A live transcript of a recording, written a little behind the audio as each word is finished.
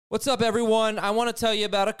What's up, everyone? I want to tell you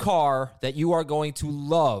about a car that you are going to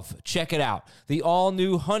love. Check it out. The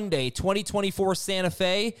all-new Hyundai 2024 Santa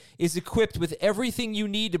Fe is equipped with everything you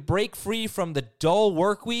need to break free from the dull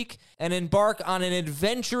work week and embark on an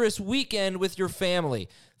adventurous weekend with your family.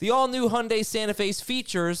 The all-new Hyundai Santa Fe's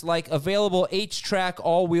features like available H-Track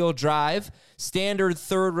all-wheel drive, standard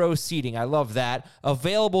third-row seating, I love that,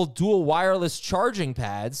 available dual wireless charging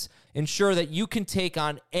pads, ensure that you can take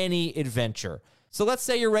on any adventure. So let's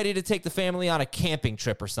say you're ready to take the family on a camping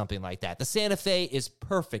trip or something like that. The Santa Fe is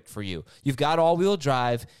perfect for you. You've got all-wheel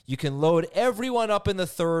drive. You can load everyone up in the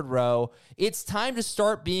third row. It's time to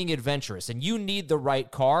start being adventurous, and you need the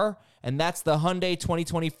right car, and that's the Hyundai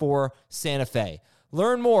 2024 Santa Fe.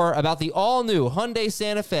 Learn more about the all-new Hyundai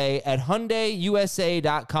Santa Fe at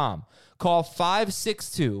HyundaiUSA.com. Call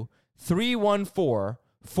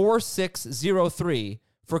 562-314-4603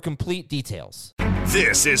 for complete details.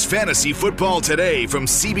 This is Fantasy Football Today from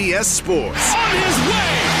CBS Sports. On his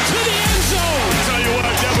way to the end zone. Tell you what,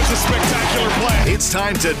 that was a spectacular play. It's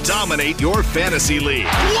time to dominate your fantasy league.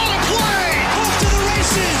 What a play! Off to the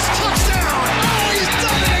races. Touchdown. Oh, he's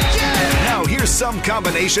done it again. Now here's some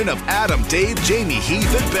combination of Adam, Dave, Jamie,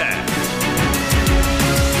 Heath, and Ben.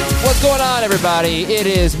 What's going on, everybody? It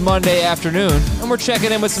is Monday afternoon, and we're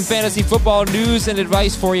checking in with some fantasy football news and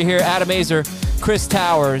advice for you here. Adam Azer, Chris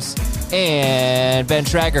Towers, and Ben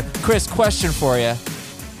Tracker. Chris, question for you.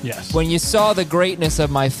 Yes. When you saw the greatness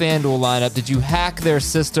of my FanDuel lineup, did you hack their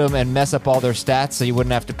system and mess up all their stats so you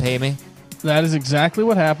wouldn't have to pay me? That is exactly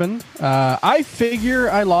what happened. I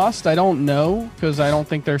figure I lost. I don't know because I don't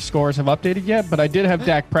think their scores have updated yet, but I did have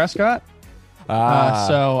Dak Prescott.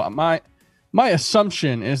 So my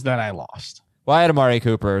assumption is that I lost. Well, I had Amari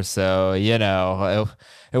Cooper, so,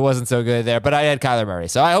 it wasn't so good there. But I had Kyler Murray.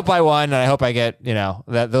 So I hope I won, and I hope I get,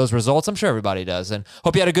 those results. I'm sure everybody does. And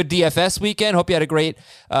hope you had a good DFS weekend. Hope you had a great,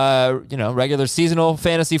 regular seasonal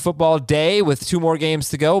fantasy football day with 2 more games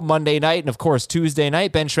to go, Monday night and, of course, Tuesday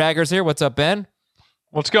night. Ben Trager's here. What's up, Ben?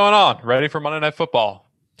 What's going on? Ready for Monday Night Football?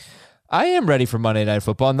 I am ready for Monday Night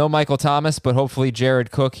Football. No Michael Thomas, but hopefully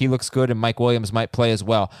Jared Cook, he looks good, and Mike Williams might play as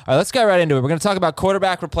well. All right, let's get right into it. We're going to talk about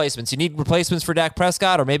quarterback replacements. You need replacements for Dak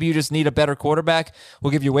Prescott, or maybe you just need a better quarterback.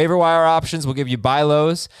 We'll give you waiver wire options. We'll give you buy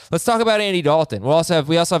lows. Let's talk about Andy Dalton. We also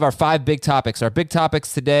have our 5 big topics. Our big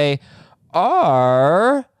topics today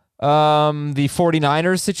are the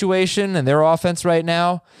 49ers situation and their offense right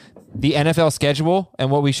now, the NFL schedule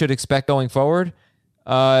and what we should expect going forward,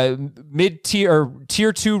 mid-tier or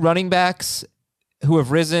tier 2 running backs who have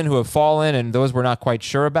risen, who have fallen, and those we're not quite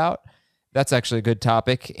sure about. That's actually a good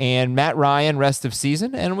topic. And Matt Ryan, rest of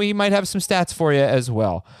season, and we might have some stats for you as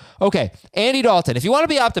well. Okay, Andy Dalton. If you want to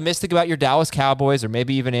be optimistic about your Dallas Cowboys or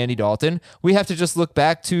maybe even Andy Dalton, we have to just look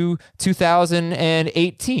back to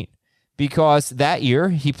 2018 because that year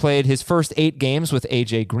he played his first 8 games with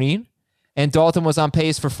A.J. Green. And Dalton was on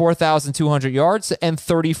pace for 4,200 yards and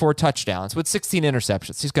 34 touchdowns with 16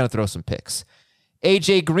 interceptions. He's going to throw some picks.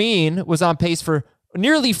 A.J. Green was on pace for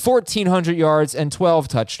nearly 1,400 yards and 12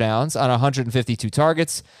 touchdowns on 152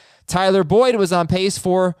 targets. Tyler Boyd was on pace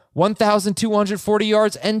for 1,240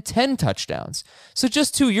 yards and 10 touchdowns. So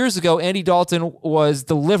just 2 years ago, Andy Dalton was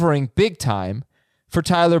delivering big time for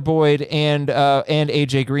Tyler Boyd and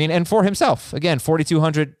A.J. Green and for himself. Again,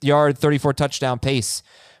 4,200 yard, 34 touchdown pace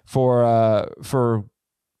for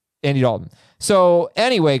Andy Dalton. So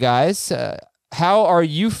anyway, guys, how are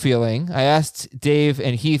you feeling? I asked Dave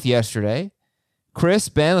and Heath yesterday. Chris,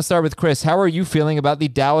 Ben, let's start with Chris. How are you feeling about the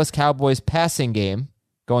Dallas Cowboys passing game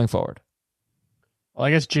going forward? Well,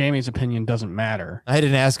 I guess Jamie's opinion doesn't matter. I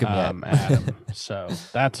didn't ask him yet. Adam, so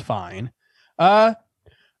that's fine. My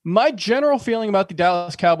general feeling about the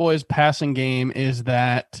Dallas Cowboys passing game is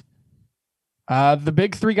that the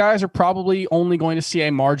big 3 guys are probably only going to see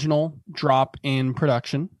a marginal drop in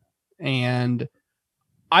production. And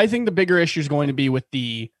I think the bigger issue is going to be with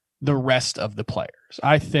the rest of the players.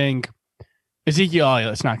 I think Ezekiel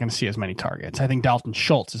Elliott's not going to see as many targets. I think Dalton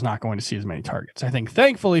Schultz is not going to see as many targets. I think,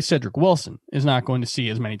 thankfully, Cedric Wilson is not going to see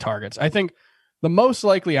as many targets. I think the most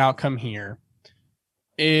likely outcome here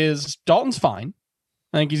is Dalton's fine.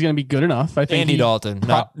 I think he's going to be good enough. I think Andy Dalton,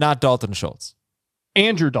 not Dalton Schultz.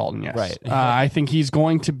 Andrew Dalton, yes. Right. I think he's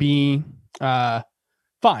going to be fine.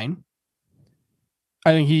 I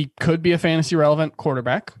think he could be a fantasy relevant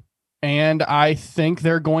quarterback, and I think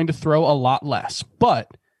they're going to throw a lot less. But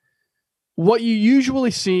what you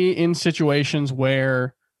usually see in situations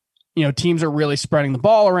where, teams are really spreading the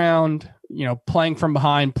ball around, playing from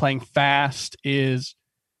behind, playing fast is,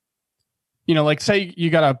 like say you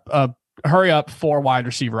got a hurry up 4 wide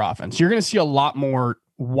receiver offense. You're going to see a lot more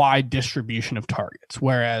wide distribution of targets.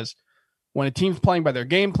 Whereas when a team's playing by their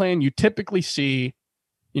game plan, you typically see,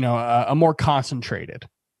 a more concentrated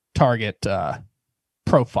target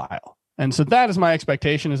profile. And so that is my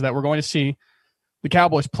expectation, is that we're going to see the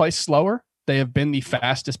Cowboys play slower. They have been the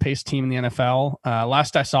fastest paced team in the NFL.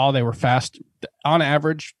 Last I saw, they were fast on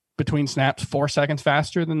average between snaps 4 seconds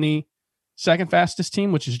faster than the second fastest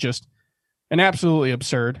team, which is just an absolutely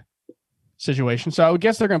absurd situation. So I would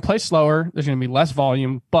guess they're going to play slower. There's going to be less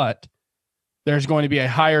volume, but there's going to be a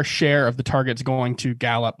higher share of the targets going to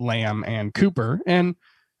Gallup, Lamb, and Cooper. And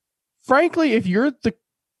frankly, if you're the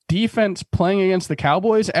defense playing against the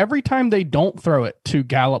Cowboys, every time they don't throw it to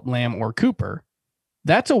Gallup, Lamb, or Cooper,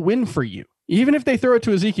 that's a win for you. Even if they throw it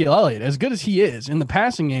to Ezekiel Elliott, as good as he is in the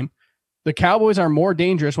passing game, the Cowboys are more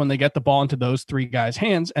dangerous when they get the ball into those three guys'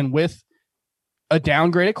 hands. And with a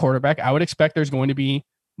downgraded quarterback, I would expect there's going to be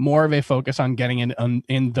more of a focus on getting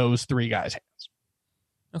in those three guys' hands.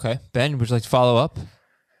 Okay. Ben, would you like to follow up?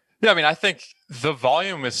 Yeah, I mean, I think the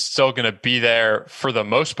volume is still going to be there for the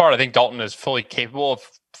most part. I think Dalton is fully capable of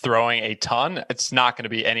throwing a ton. It's not going to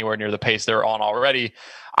be anywhere near the pace they're on already.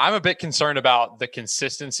 I'm a bit concerned about the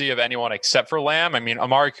consistency of anyone except for Lamb. I mean,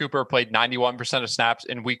 Amari Cooper played 91% of snaps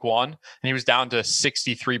in week 1, and he was down to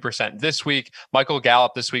 63% this week. Michael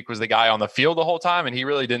Gallup this week was the guy on the field the whole time, and he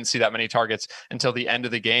really didn't see that many targets until the end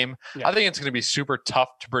of the game. Yeah. I think it's going to be super tough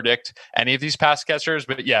to predict any of these pass catchers,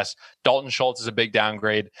 but yes, Dalton Schultz is a big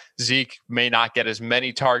downgrade. Zeke may not get as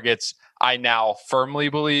many targets. I now firmly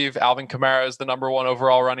believe Alvin Kamara is the number 1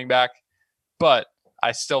 overall running back, but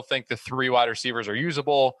I still think the 3 wide receivers are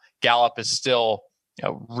usable. Gallup is still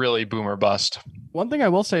really boomer bust. One thing I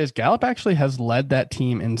will say is Gallup actually has led that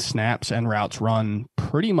team in snaps and routes run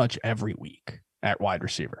pretty much every week at wide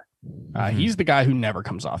receiver. He's the guy who never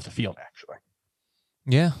comes off the field, actually.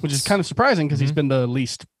 Yeah. Which is kind of surprising because he's been the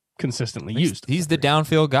least consistently used. He's the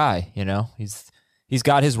downfield guy, He's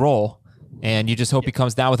got his role. And you just hope he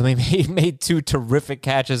comes down with them. He made 2 terrific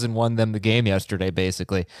catches and won them the game yesterday,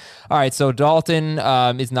 basically. All right, so Dalton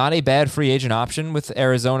is not a bad free agent option with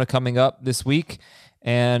Arizona coming up this week,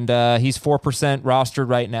 and he's 4% rostered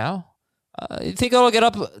right now. You think it'll get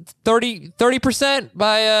up 30%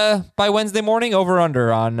 by Wednesday morning? Over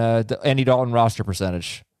under on Andy Dalton roster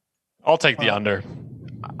percentage? I'll take the under.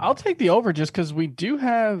 I'll take the over just because we do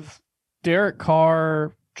have Derek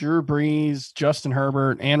Carr, Drew Brees, Justin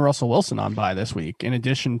Herbert, and Russell Wilson on bye this week, in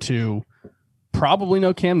addition to probably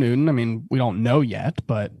no Cam Newton. I mean, we don't know yet,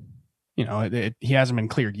 but he hasn't been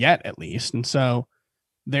cleared yet, at least. And so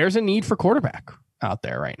there's a need for quarterback out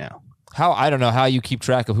there right now. I don't know how you keep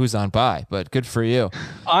track of who's on bye, but good for you.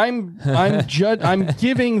 I'm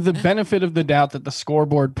giving the benefit of the doubt that the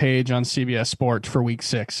scoreboard page on CBS Sports for week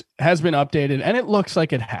 6 has been updated, and it looks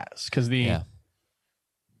like it has, because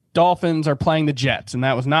Dolphins are playing the Jets, and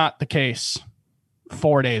that was not the case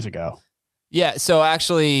 4 days ago. Yeah, so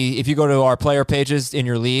actually, if you go to our player pages in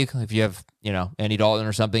your league, if you have, Andy Dalton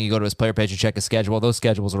or something, you go to his player page and check his schedule. Those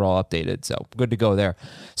schedules are all updated, so good to go there.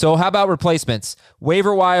 So how about replacements?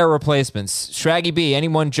 Waiver wire replacements. Shraggy B,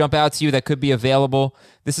 anyone jump out to you that could be available?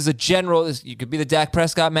 This is a general. You could be the Dak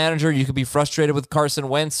Prescott manager. You could be frustrated with Carson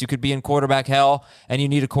Wentz. You could be in quarterback hell, and you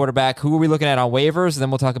need a quarterback. Who are we looking at on waivers? And then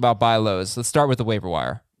we'll talk about buy lows. Let's start with the waiver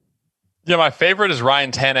wire. Yeah, my favorite is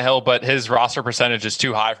Ryan Tannehill, but his roster percentage is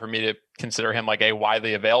too high for me to consider him like a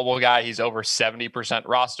widely available guy. He's over 70%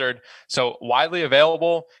 rostered. So widely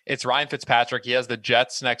available, it's Ryan Fitzpatrick. He has the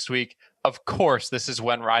Jets next week. Of course, this is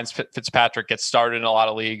when Ryan Fitzpatrick gets started in a lot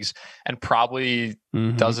of leagues and probably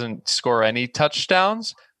doesn't score any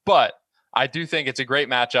touchdowns. But I do think it's a great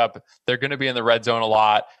matchup. They're going to be in the red zone a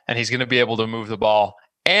lot, and he's going to be able to move the ball.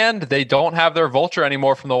 And they don't have their vulture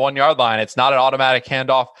anymore from the 1 yard line. It's not an automatic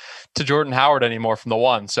handoff to Jordan Howard anymore from the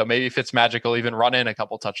 1. So maybe Fitzmagic will even run in a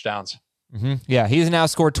couple touchdowns. Yeah, he's now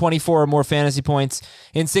scored 24 or more fantasy points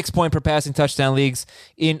in 6-point per passing touchdown leagues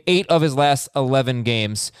in 8 of his last 11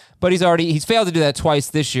 games. But he's failed to do that twice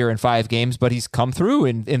this year in 5 games, but he's come through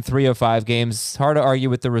in 3 of 5 games. Hard to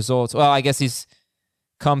argue with the results. Well, I guess he's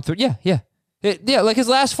come through. Yeah. Like his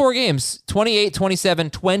last 4 games, 28,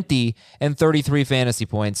 27, 20, and 33 fantasy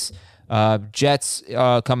points. Jets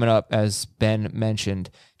coming up, as Ben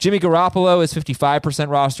mentioned. Jimmy Garoppolo is 55%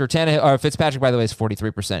 roster. Fitzpatrick, by the way, is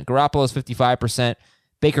 43%. Garoppolo is 55%.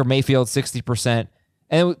 Baker Mayfield, 60%.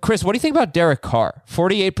 And Chris, what do you think about Derek Carr?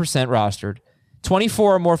 48% rostered.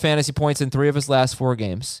 24 or more fantasy points in 3 of his last 4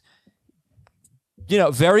 games.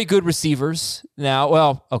 Very good receivers. Now,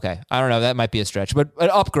 well, okay. I don't know. That might be a stretch, but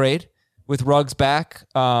an upgrade with Ruggs back.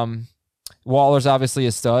 Waller's obviously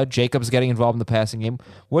a stud. Jacobs getting involved in the passing game.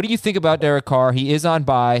 What do you think about Derek Carr? He is on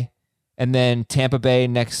bye, and then Tampa Bay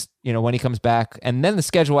next, when he comes back. And then the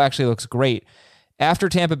schedule actually looks great. After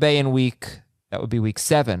Tampa Bay that would be week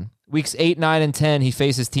 7. Weeks 8, 9, and 10, he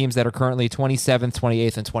faces teams that are currently 27th,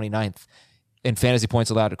 28th, and 29th in fantasy points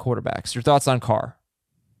allowed to quarterbacks. Your thoughts on Carr?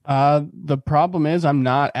 The problem is I'm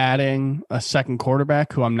not adding a second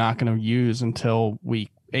quarterback who I'm not going to use until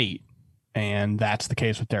week 8. And that's the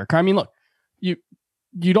case with Derek Carr. I mean, look, you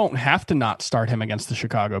don't have to not start him against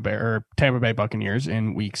the Tampa Bay Buccaneers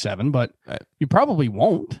in week 7, but you probably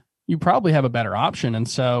won't. You probably have a better option. And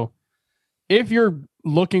so if you're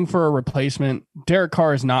looking for a replacement, Derek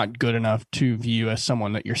Carr is not good enough to view as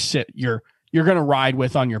someone that you're going to ride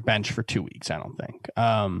with on your bench for 2 weeks. I don't think.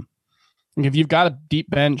 If you've got a deep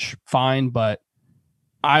bench, fine, but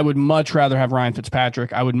I would much rather have Ryan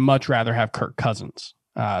Fitzpatrick. I would much rather have Kirk Cousins,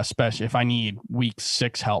 especially if I need week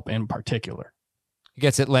 6 help in particular. He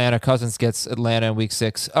gets Atlanta. Cousins gets Atlanta in week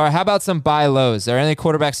 6. All right, how about some buy lows? Are there any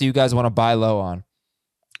quarterbacks that you guys want to buy low on?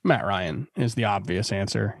 Matt Ryan is the obvious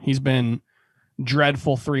answer. He's been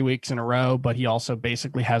dreadful 3 weeks in a row, but he also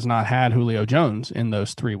basically has not had Julio Jones in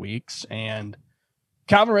those 3 weeks. And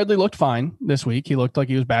Calvin Ridley looked fine this week. He looked like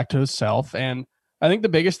he was back to himself. And I think the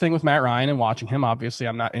biggest thing with Matt Ryan and watching him, obviously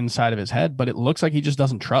I'm not inside of his head, but it looks like he just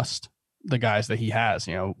doesn't trust the guys that he has.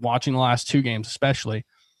 You know, watching the last 2 games especially,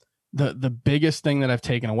 the biggest thing that I've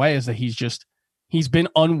taken away is that he's been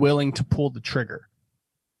unwilling to pull the trigger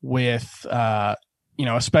with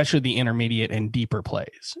especially the intermediate and deeper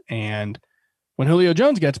plays. And when Julio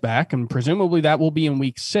Jones gets back, and presumably that will be in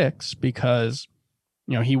week 6 because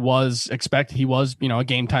he was a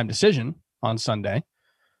game time decision on Sunday,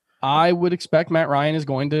 I would expect Matt Ryan is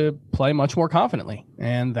going to play much more confidently,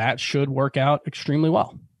 and that should work out extremely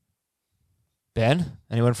well. Ben,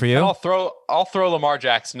 anyone for you? And I'll throw Lamar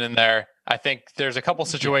Jackson in there. I think there's a couple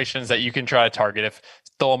situations that you can try to target. If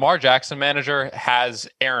the Lamar Jackson manager has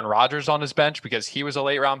Aaron Rodgers on his bench because he was a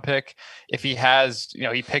late round pick, if he has,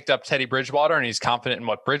 he picked up Teddy Bridgewater and he's confident in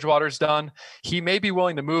what Bridgewater's done, he may be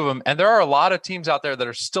willing to move him. And there are a lot of teams out there that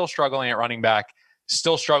are still struggling at running back,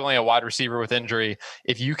 still struggling at wide receiver with injury.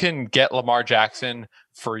 If you can get Lamar Jackson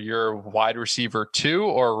for your wide receiver 2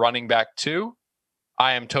 or running back 2,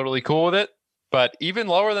 I am totally cool with it. But even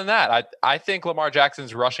lower than that, I think Lamar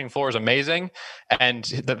Jackson's rushing floor is amazing, and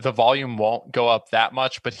the volume won't go up that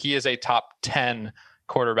much, but he is a top 10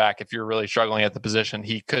 quarterback. If you're really struggling at the position,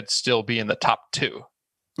 he could still be in the top 2.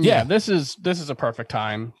 Yeah, this is a perfect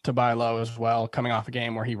time to buy low as well, coming off a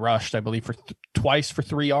game where he rushed, I believe, for twice for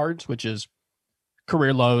 3 yards, which is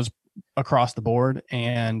career lows across the board.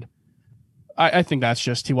 And I think that's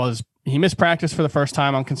just he missed practice for the first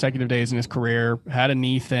time on consecutive days in his career, had a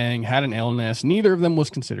knee thing, had an illness. Neither of them was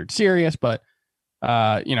considered serious, but,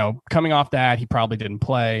 coming off that, he probably didn't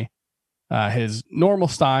play his normal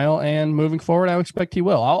style. And moving forward, I would expect he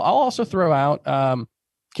will. I'll also throw out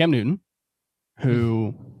Cam Newton,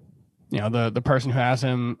 who, the person who has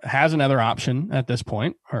him has another option at this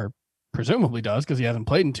point, or presumably does because he hasn't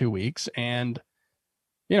played in 2 weeks. And,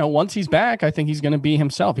 once he's back, I think he's going to be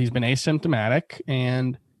himself. He's been asymptomatic,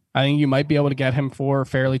 and I think you might be able to get him for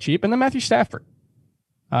fairly cheap. And then Matthew Stafford.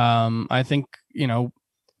 I think,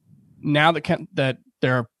 now that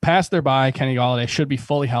they're past their bye, Kenny Golladay should be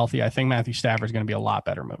fully healthy. I think Matthew Stafford is going to be a lot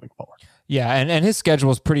better moving forward. Yeah, and his schedule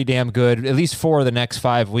is pretty damn good, at least for the next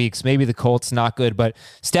 5 weeks. Maybe the Colts, not good, but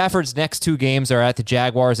Stafford's next 2 games are at the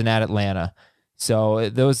Jaguars and at Atlanta. So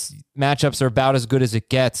those matchups are about as good as it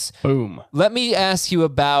gets. Boom. Let me ask you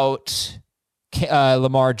about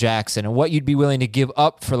Lamar Jackson and what you'd be willing to give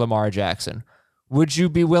up for Lamar Jackson. Would you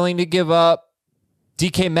be willing to give up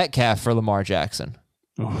DK Metcalf for Lamar Jackson?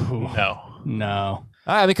 Ooh, no.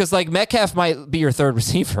 Because Metcalf might be your third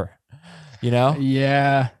receiver,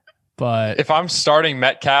 Yeah, but if I'm starting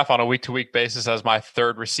Metcalf on a week-to-week basis as my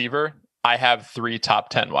third receiver, I have 3 top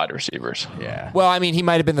 10 wide receivers. Yeah. Well, he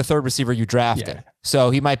might have been the third receiver you drafted. Yeah.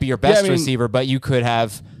 So he might be your best receiver, but you could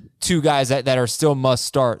have 2 guys that are still must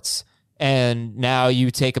starts. And now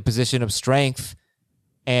you take a position of strength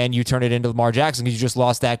and you turn it into Lamar Jackson because you just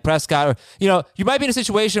lost Dak Prescott. Or, you might be in a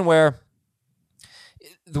situation where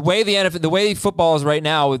the way football is right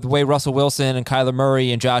now, with the way Russell Wilson and Kyler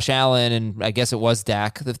Murray and Josh Allen and I guess it was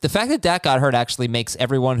Dak, the fact that Dak got hurt actually makes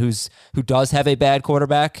everyone who does have a bad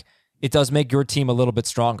quarterback, it does make your team a little bit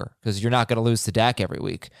stronger because you're not going to lose to Dak every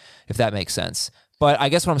week, if that makes sense. But I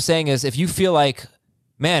guess what I'm saying is if you feel like,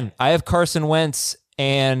 man, I have Carson Wentz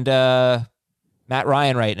and Matt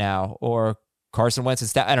Ryan right now, or Carson Wentz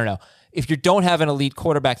and I don't know. If you don't have an elite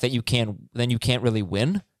quarterback then you can't really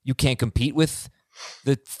win. You can't compete with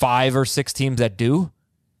the 5 or 6 teams that do.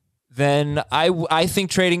 Then I think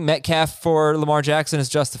trading Metcalf for Lamar Jackson is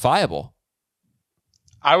justifiable.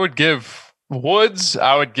 I would give Woods,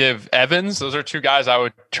 I would give Evans. Those are two guys I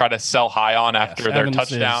would try to sell high on after their Evans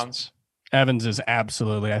touchdowns. Evans is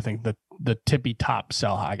absolutely, I think, the tippy top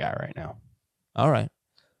sell high guy right now. All right.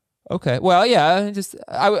 Okay. Well, yeah.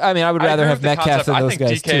 I mean, I would rather have Metcalf than those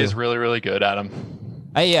guys I think DK too. is really, really good, Adam.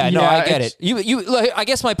 No, I get it. You. I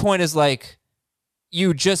guess my point is like,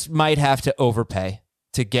 you just might have to overpay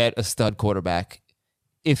to get a stud quarterback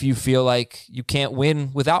if you feel like you can't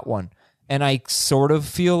win without one. And I sort of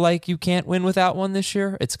feel like you can't win without one this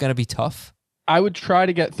year. It's going to be tough. I would try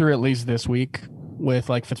to get through at least this week with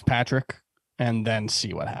like Fitzpatrick and then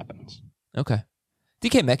see what happens. Okay.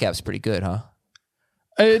 DK Metcalf's pretty good, huh?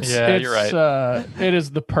 You're right. It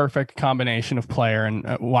is the perfect combination of player and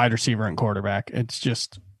wide receiver and quarterback. It's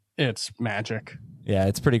magic. Yeah,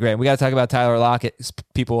 it's pretty great. We got to talk about Tyler Lockett.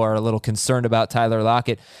 People are a little concerned about Tyler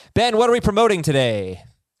Lockett. Ben, what are we promoting today?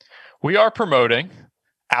 We are promoting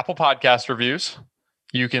Apple Podcast reviews.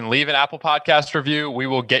 You can leave an Apple Podcast review. We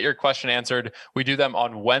will get your question answered. We do them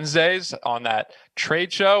on Wednesdays on that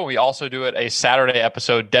trade show. We also do it a Saturday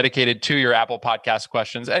episode dedicated to your Apple Podcast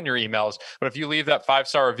questions and your emails. But if you leave that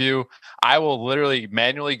 5-star review, I will literally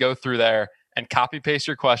manually go through there and copy paste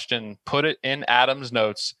your question, put it in Adam's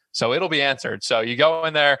notes. So it'll be answered. So you go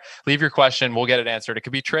in there, leave your question, we'll get it answered. It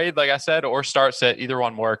could be trade, like I said, or start sit. Either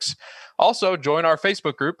one works. Also, join our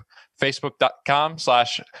Facebook group,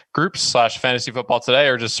 facebook.com/groups/fantasy football today,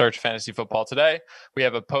 or just search fantasy football today. We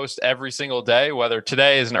have a post every single day, whether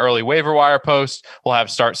today is an early waiver wire post, we'll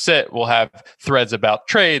have start sit, we'll have threads about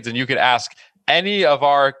trades, and you could ask any of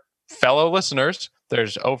our fellow listeners.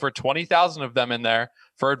 There's over 20,000 of them in there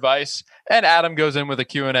for advice. And Adam goes in with a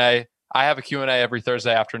Q&A. I have a Q&A every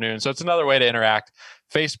Thursday afternoon. So it's another way to interact.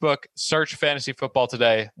 Facebook, search fantasy football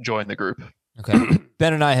today, join the group. Okay.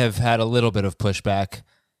 Ben and I have had a little bit of pushback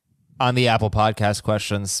on the Apple Podcast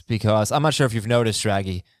questions because I'm not sure if you've noticed,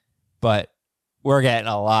 Draggy, but we're getting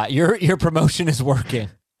a lot. Your promotion is working.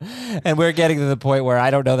 And we're getting to the point where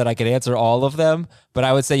I don't know that I can answer all of them, but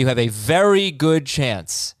I would say you have a very good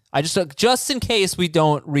chance. I just in case we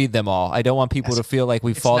don't read them all. I don't want people to feel like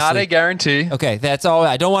we falsely. It's not a guarantee. Okay, that's all.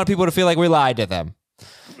 I don't want people to feel like we lied to them.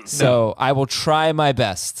 So I will try my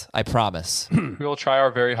best. I promise. We will try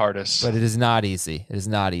our very hardest. But it is not easy. It is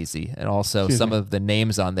not easy. And also some of the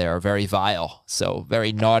names on there are very vile. So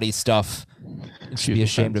very naughty stuff. You should be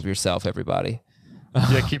ashamed of yourself, everybody.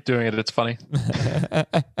 Yeah, keep doing it. It's funny.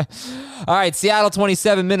 All right, Seattle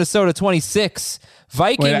 27, Minnesota 26.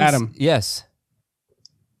 Vikings. Wait, Adam. Yes.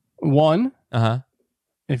 One, Uh-huh.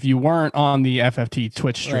 if you weren't on the FFT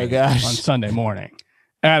Twitch stream on Sunday morning,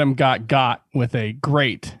 Adam got with a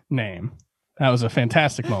great name. That was a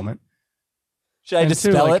fantastic moment. Should I just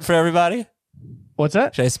spell it for everybody? What's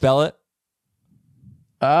that? Should I spell it?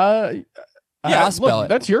 Yeah, I'll spell it.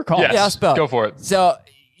 That's your call. Yes, Yeah, I'll spell it. Go for it. So,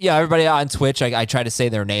 yeah, everybody on Twitch, I try to say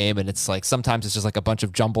their name, and it's like sometimes it's just like a bunch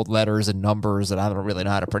of jumbled letters and numbers, and I don't really know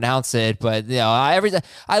how to pronounce it. But you know, I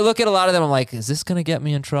look at a lot of them, I'm like, is this going to get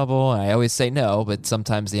me in trouble? And I always say no, but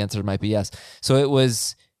sometimes the answer might be yes. So it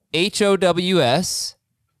was HOWS.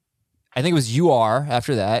 I think it was UR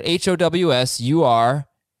after that. HOWS, UR,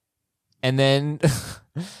 and then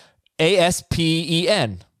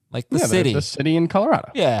ASPEN, like the city. The city in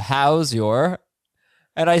Colorado. Yeah, how's your?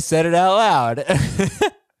 And I said it out loud.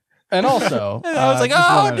 And also, and I was like,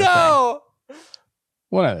 oh no.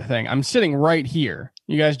 One other thing. I'm sitting right here.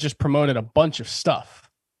 You guys just promoted a bunch of stuff.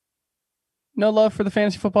 No love for the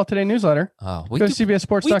Fantasy Football Today newsletter. Oh, Go to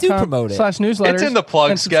CBSSports.com/newsletter. It's in the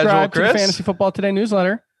plug schedule, To the Chris. Fantasy Football Today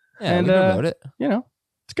newsletter. Yeah, and we promote it. You know,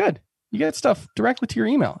 it's good. You get stuff directly to your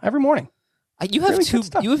email every morning. You have Really too. good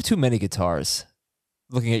stuff. You have too many guitars.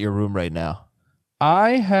 Looking at your room right now.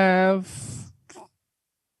 I have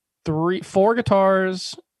 4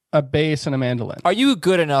 guitars, a bass, and a mandolin. Are you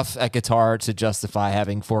good enough at guitar to justify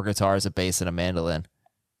having 4 guitars, a bass, and a mandolin?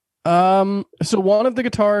 So one of the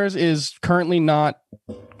guitars is currently not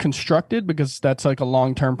constructed because that's like a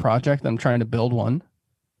long-term project. I'm trying to build one.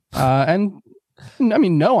 And I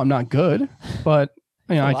mean, no, I'm not good, but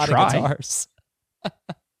you know, I try. Of guitars.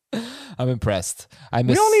 I'm impressed.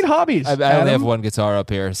 We all need hobbies. I only have one guitar up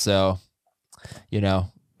here, so you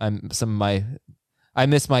know, I miss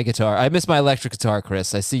my guitar. I miss my electric guitar,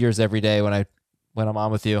 Chris. I see yours every day when I'm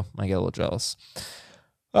on with you. I get a little jealous.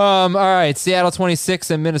 All right, Seattle 26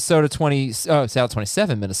 and Minnesota 20. Seattle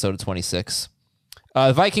 27, Minnesota 26.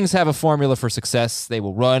 The Vikings have a formula for success. They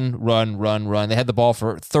will run. They had the ball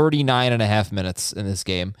for 39 and a half minutes in this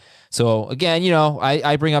game. So again, you know,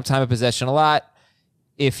 I bring up time of possession a lot.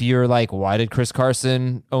 If you're like, why did Chris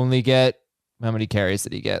Carson only get, how many carries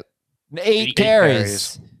did he get? 8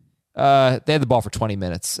 carries. They had the ball for 20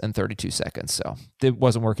 minutes and 32 seconds, so it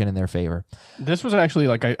wasn't working in their favor. This was actually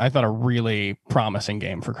I thought a really promising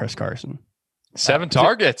game for Chris Carson. 7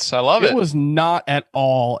 targets. I love it. It was not at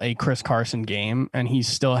all a Chris Carson game, and he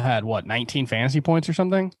still had 19 fantasy points or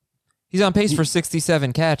something. He's on pace for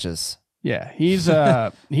 67 catches. Yeah, he's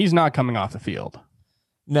he's not coming off the field.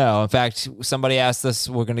 No, in fact, somebody asked us.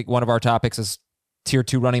 One of our topics is tier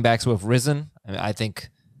 2 running backs who have risen. I think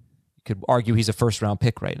you could argue he's a first-round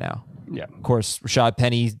pick right now. Yeah, of course, Rashad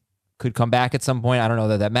Penny could come back at some point. I don't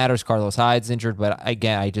know that matters. Carlos Hyde's injured, but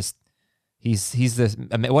again, he's this.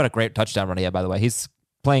 What a great touchdown run he had, by the way. He's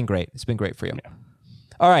playing great. It's been great for you. Yeah.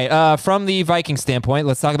 All right. From the Viking standpoint,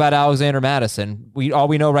 let's talk about Alexander Mattison. All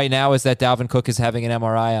we know right now is that Dalvin Cook is having an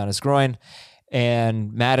MRI on his groin,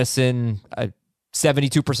 and Mattison,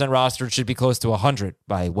 72% rostered, should be close to 100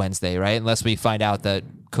 by Wednesday, right? Unless we find out that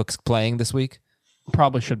Cook's playing this week.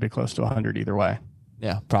 Probably should be close to 100 either way.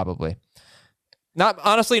 Yeah, probably. Not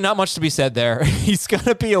much to be said there. He's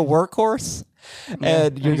gonna be a workhouse.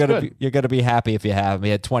 And you're gonna be happy if you have him. He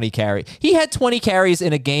had 20 carries. He had 20 carries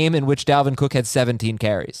in a game in which Dalvin Cook had 17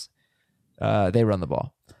 carries. They run the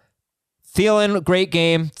ball. Thielen, great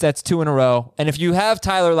game. That's 2 in a row. And if you have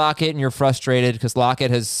Tyler Lockett and you're frustrated because Lockett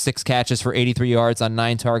has 6 catches for 83 yards on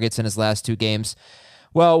 9 targets in his last 2 games,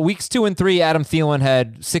 well, weeks 2 and 3, Adam Thielen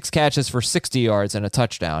had 6 catches for 60 yards and a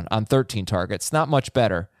touchdown on 13 targets. Not much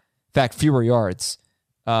better. In fact, fewer yards.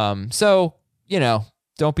 So,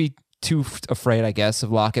 don't be too afraid, I guess,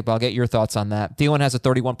 of Lockett, but I'll get your thoughts on that. Thielen has a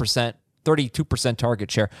 32%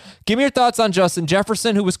 target share. Give me your thoughts on Justin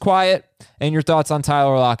Jefferson, who was quiet, and your thoughts on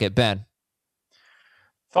Tyler Lockett. Ben.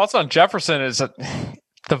 Thoughts on Jefferson is that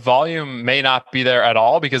the volume may not be there at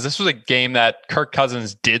all because this was a game that Kirk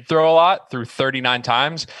Cousins did throw a lot, threw 39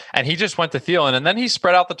 times, and he just went to Thielen, and then he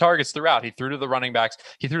spread out the targets throughout. He threw to the running backs.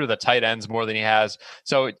 He threw to the tight ends more than he has.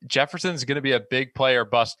 So Jefferson's going to be a big player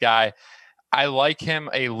bust guy. I like him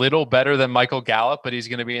a little better than Michael Gallup, but he's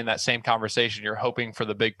going to be in that same conversation. You're hoping for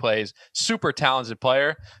the big plays. Super talented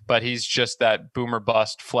player, but he's just that boomer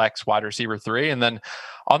bust flex wide receiver 3. And then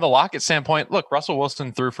on the Lockett standpoint, look, Russell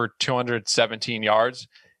Wilson threw for 217 yards,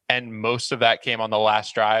 and most of that came on the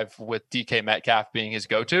last drive with DK Metcalf being his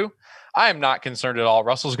go-to. I am not concerned at all.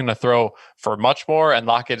 Russell's going to throw for much more, and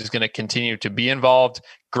Lockett is going to continue to be involved.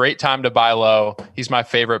 Great time to buy low. He's my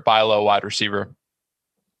favorite buy low wide receiver.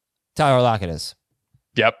 Tyler Lockett is.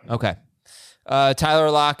 Yep. Okay. Tyler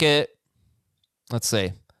Lockett. Let's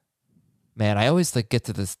see. Man, I always get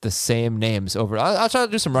to the same names over. I'll try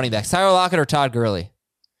to do some running backs. Tyler Lockett or Todd Gurley?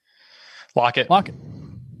 Lockett.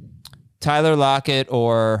 Tyler Lockett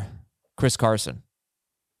or Chris Carson?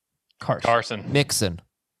 Carson. Mixon.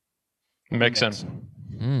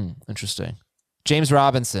 Interesting. James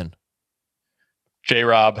Robinson.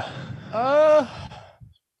 J-Rob.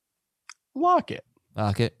 Lockett.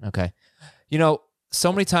 Lockett. Okay.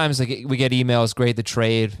 So many times we get emails, grade the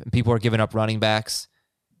trade, and people are giving up running backs.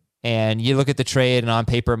 And you look at the trade, and on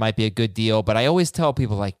paper it might be a good deal. But I always tell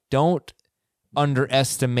people, don't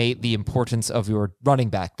underestimate the importance of your running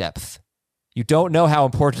back depth. You don't know how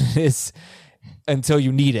important it is until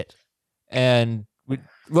you need it. And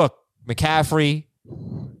look, McCaffrey,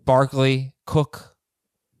 Barkley, Cook,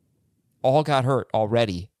 all got hurt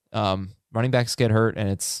already. Running backs get hurt, and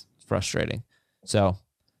it's frustrating. So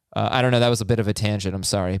I don't know. That was a bit of a tangent. I'm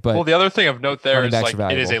sorry. But the other thing of note there is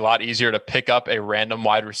it is a lot easier to pick up a random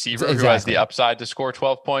wide receiver who has the upside to score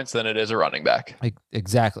 12 points than it is a running back.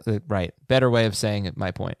 Exactly. Right. Better way of saying it, my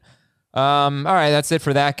point. All right. That's it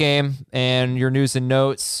for that game. And your news and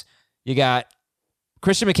notes. You got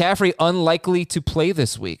Christian McCaffrey unlikely to play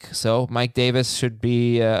this week. So Mike Davis should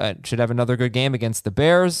have another good game against the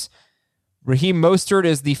Bears. Raheem Mostert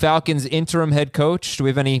is the Falcons' interim head coach. Do we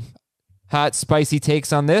have any hot, spicy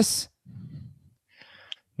takes on this?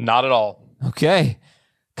 Not at all. Okay.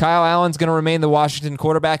 Kyle Allen's going to remain the Washington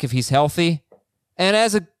quarterback if he's healthy. And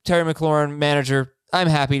as a Terry McLaurin manager, I'm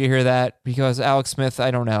happy to hear that because Alex Smith, I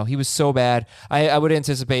don't know. He was so bad. I would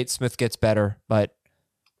anticipate Smith gets better, but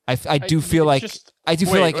I do feel like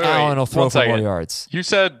Allen will throw for more yards. You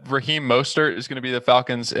said Raheem Mostert is going to be the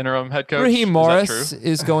Falcons' interim head coach? Raheem Morris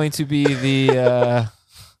is going to be the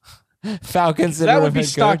Falcons. That would be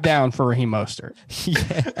stock down for Raheem Mostert.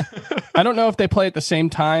 Yeah. I don't know if they play at the same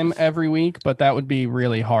time every week, but that would be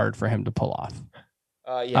really hard for him to pull off.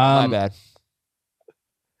 My bad.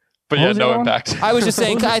 But no impact. I was just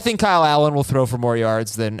saying, I think Kyle Allen will throw for more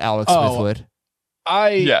yards than Alex Smith would.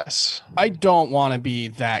 I don't want to be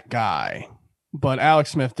that guy, but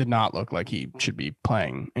Alex Smith did not look like he should be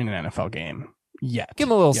playing in an NFL game yet. Give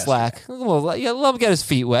him a little slack. Let him get his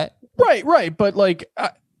feet wet. Right. But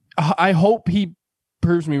I hope he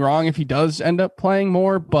proves me wrong if he does end up playing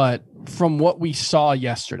more, but from what we saw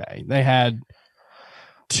yesterday, they had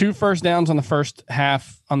 2 first downs on the first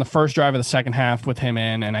half, on the first drive of the second half with him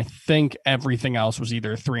in, and I think everything else was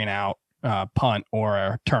either 3 and out, punt, or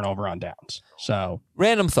a turnover on downs. So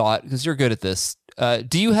random thought, because you're good at this.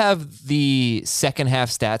 Do you have the second half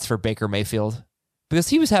stats for Baker Mayfield? Because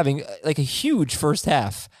he was having like a huge first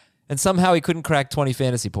half, and somehow he couldn't crack 20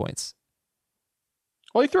 fantasy points.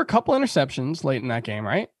 Well, he threw a couple interceptions late in that game,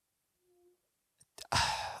 right?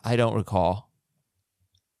 I don't recall.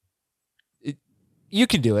 You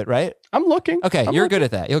can do it, right? I'm looking. Okay, you're good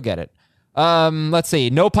at that. You'll get it. Let's see.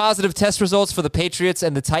 No positive test results for the Patriots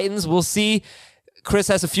and the Titans. We'll see. Chris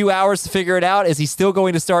has a few hours to figure it out. Is he still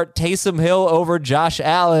going to start Taysom Hill over Josh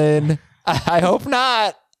Allen? I hope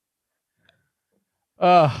not.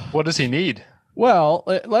 What does he need? Well,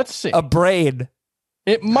 let's see. A braid.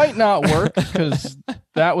 It might not work because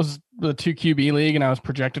that was the 2 QB league, and I was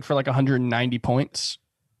projected for like 190 points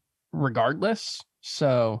regardless.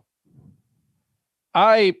 So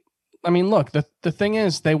I mean, look, the thing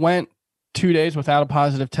is they went 2 days without a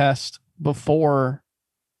positive test before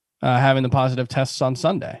having the positive tests on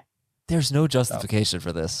Sunday. There's no justification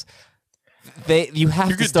for this. You have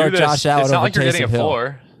to could start do this. Josh Allen It's not over like you're getting Taysom a Hill.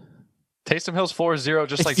 floor. Taysom Hill's floor is 0,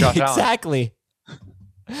 just like Josh Allen. Exactly.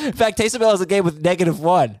 In fact, Taysom Hill has a game with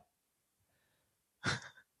 -1.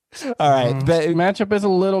 All right. Matchup is a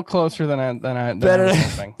little closer than I Better.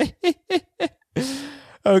 was hoping.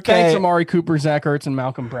 Okay. Thanks, Amari Cooper, Zach Ertz, and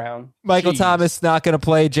Malcolm Brown. Michael Jeez. Thomas not going to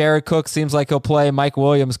play. Jared Cook seems like he'll play. Mike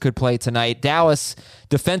Williams could play tonight. Dallas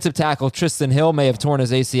defensive tackle Tristan Hill may have torn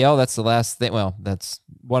his ACL. That's the last thing. Well, that's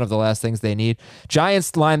one of the last things they need.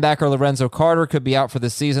 Giants linebacker Lorenzo Carter could be out for the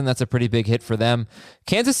season. That's a pretty big hit for them.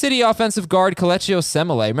 Kansas City offensive guard Kelechi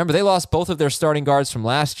Osemele. Remember, they lost both of their starting guards from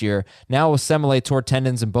last year. Now Osemele tore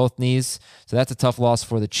tendons in both knees, so that's a tough loss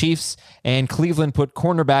for the Chiefs. And Cleveland put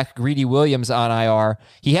cornerback Greedy Williams on IR.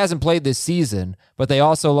 He hasn't played this season, but they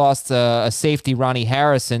also lost a safety, Ronnie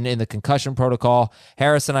Harrison, in the concussion protocol.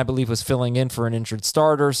 Harrison, I believe, was filling in for an injured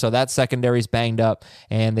starter, so that secondary's banged up,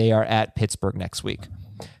 and they are at Pittsburgh next week.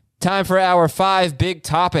 Time for our 5 big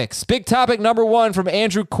topics. Big topic number 1 from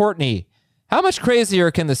Andrew Courtney. How much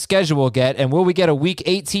crazier can the schedule get, and will we get a week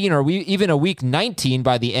 18 or even a week 19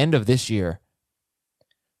 by the end of this year?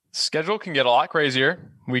 Schedule can get a lot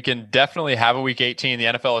crazier. We can definitely have a week 18. The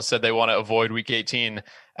NFL has said they want to avoid week 18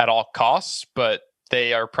 at all costs, but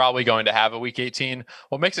they are probably going to have a week 18.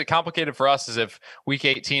 What makes it complicated for us is if week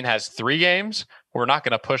 18 has 3 games, we're not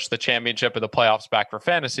going to push the championship or the playoffs back for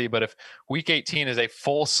fantasy. But if week 18 is a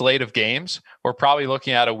full slate of games, we're probably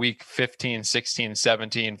looking at a week 15, 16,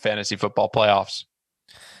 17 fantasy football playoffs.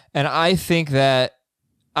 And I think that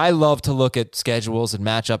I love to look at schedules and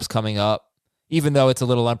matchups coming up, even though it's a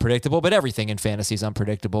little unpredictable, but everything in fantasy is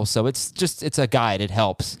unpredictable. So it's a guide. It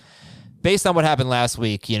helps. Based on what happened last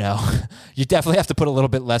week, you definitely have to put a little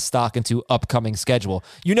bit less stock into upcoming schedule.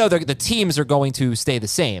 The teams are going to stay the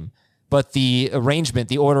same, but the arrangement,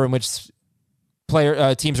 the order in which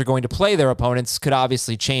teams are going to play their opponents could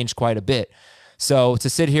obviously change quite a bit. So to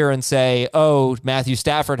sit here and say, oh, Matthew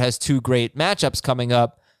Stafford has 2 great matchups coming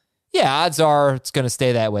up, yeah, odds are it's going to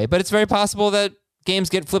stay that way. But it's very possible that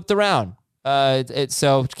games get flipped around.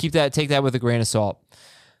 So take that with a grain of salt.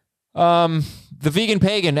 The Vegan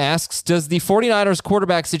Pagan asks, does the 49ers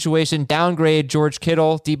quarterback situation downgrade George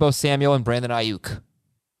Kittle, Deebo Samuel, and Brandon Ayuk?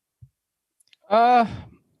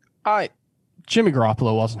 Jimmy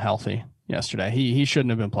Garoppolo wasn't healthy yesterday. He shouldn't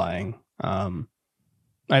have been playing. I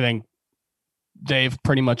think Dave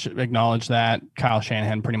pretty much acknowledged that. Kyle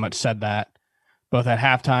Shanahan pretty much said that, both at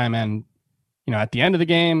halftime and at the end of the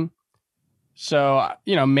game. So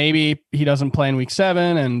maybe he doesn't play in week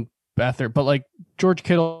 7 and Beathard, but like George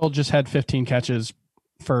Kittle just had 15 catches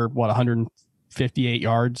for 158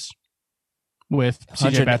 yards with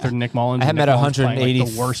CJ Beathard and Nick Mullins. I had him at 180, like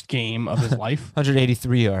the worst game of his life.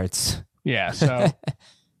 183 yards. Yeah, so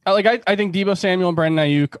I think Deebo Samuel and Brandon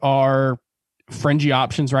Ayuk are fringy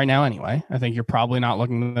options right now. Anyway, I think you're probably not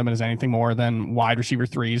looking at them as anything more than wide receiver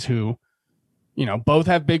 3s who, both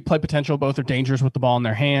have big play potential. Both are dangerous with the ball in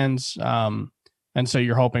their hands. And so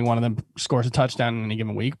you're hoping one of them scores a touchdown in any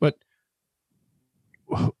given week. But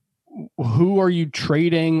who are you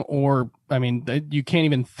trading? You can't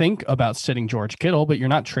even think about sitting George Kittle, but you're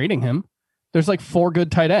not trading him. There's like 4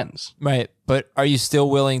 good tight ends. Right. But are you still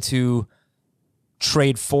willing to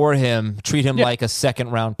trade for him, treat him like a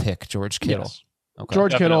second-round pick, George Kittle? Yes. Okay.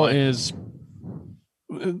 George Definitely. Kittle is...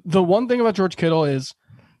 The one thing about George Kittle is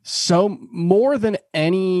more than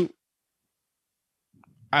any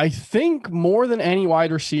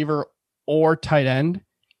wide receiver or tight end,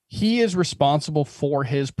 he is responsible for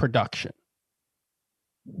his production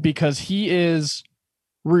because he is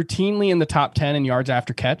routinely in the top 10 in yards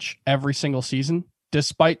after catch every single season,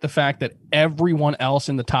 despite the fact that everyone else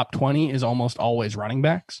in the top 20 is almost always running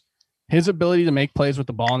backs. His ability to make plays with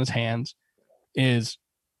the ball in his hands is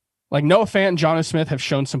like Noah Fant and Jonnu Smith have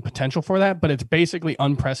shown some potential for that, but it's basically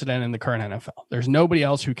unprecedented in the current NFL. There's nobody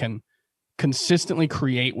else who can consistently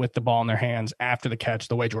create with the ball in their hands after the catch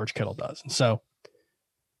the way George Kittle does. And so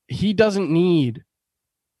he doesn't need,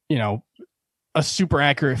 a super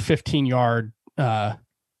accurate 15-yard,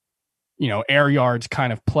 air yards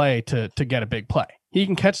kind of play to get a big play. He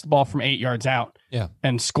can catch the ball from 8 yards out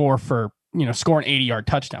and score for, score an 80-yard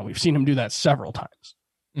touchdown. We've seen him do that several times.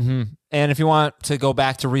 Mm-hmm. And if you want to go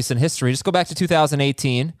back to recent history, just go back to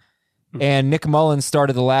 2018, and Nick Mullins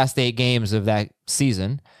started the last 8 games of that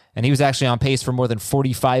season, and he was actually on pace for more than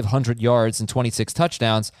 4,500 yards and 26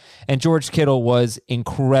 touchdowns, and George Kittle was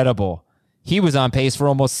incredible. He was on pace for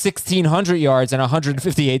almost 1,600 yards and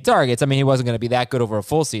 158 targets. I mean, he wasn't going to be that good over a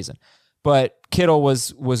full season, but Kittle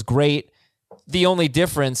was great. The only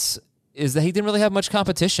difference is that he didn't really have much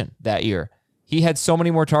competition that year. He had so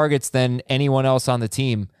many more targets than anyone else on the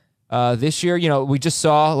team. This year, we just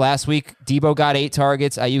saw last week, Debo got 8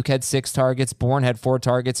 targets, Ayuk had 6 targets, Bourne had 4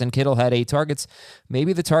 targets, and Kittle had 8 targets.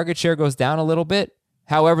 Maybe the target share goes down a little bit.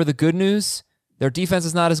 However, the good news, their defense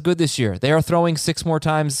is not as good this year. They are throwing 6 more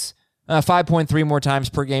times, 5.3 more times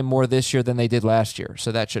per game more this year than they did last year,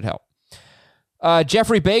 so that should help.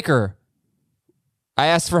 Jeffrey Baker, I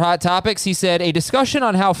asked for hot topics. He said, a discussion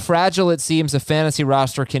on how fragile it seems a fantasy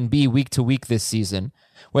roster can be week to week this season,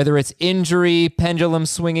 whether it's injury, pendulum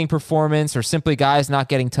swinging performance, or simply guys not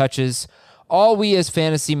getting touches. All we as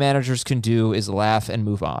fantasy managers can do is laugh and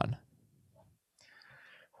move on.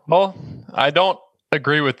 Well, I don't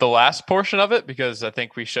agree with the last portion of it because I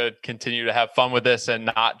think we should continue to have fun with this and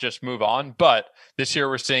not just move on. But this year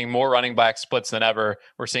we're seeing more running back splits than ever.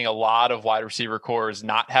 We're seeing a lot of wide receiver cores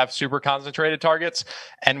not have super concentrated targets.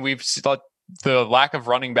 And we've the lack of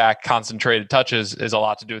running back concentrated touches is a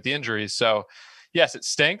lot to do with the injuries. So yes, it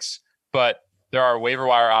stinks, but there are waiver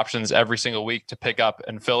wire options every single week to pick up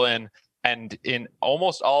and fill in. And in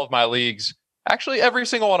almost all of my leagues, actually every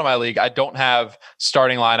single one of my league, I don't have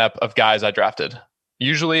starting lineup of guys I drafted.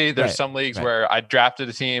 Usually there's some leagues where I drafted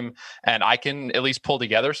a team and I can at least pull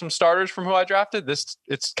together some starters from who I drafted.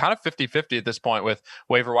 It's kind of 50-50 at this point with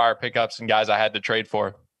waiver wire pickups and guys I had to trade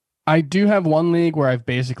for. I do have one league where I've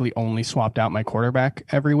basically only swapped out my quarterback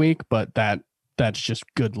every week, but that's just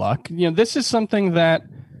good luck. This is something that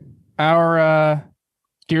our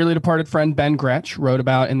dearly departed friend Ben Gretsch wrote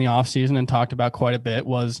about in the offseason and talked about quite a bit,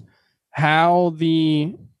 was how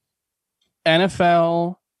the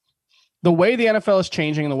way the NFL is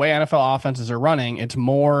changing and the way NFL offenses are running. It's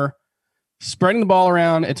more spreading the ball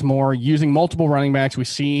around. It's more using multiple running backs. We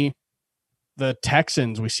see the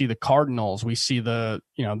Texans, we see the Cardinals, we see there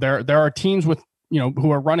are teams with,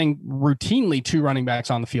 who are running routinely 2 running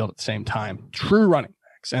backs on the field at the same time, true running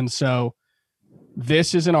backs. And so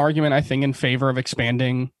this is an argument, I think, in favor of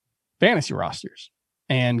expanding fantasy rosters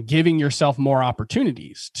and giving yourself more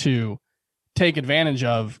opportunities to take advantage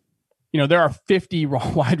of. There are 50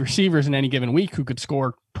 wide receivers in any given week who could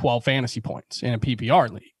score 12 fantasy points in a PPR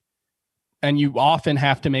league. And you often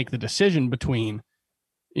have to make the decision between,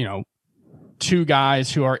 2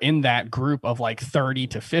 guys who are in that group of like 30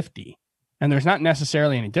 to 50. And there's not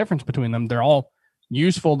necessarily any difference between them. They're all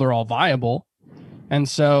useful. They're all viable. And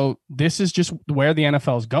so this is just where the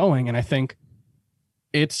NFL is going. And I think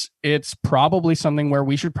it's probably something where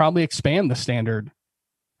we should probably expand the standard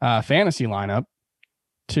fantasy lineup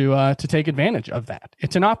to take advantage of that.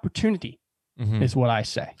 It's an opportunity, is what I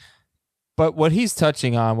say. But what he's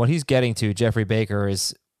touching on, what he's getting to, Jeffrey Baker,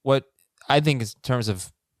 is what I think is, in terms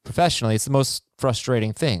of professionally, it's the most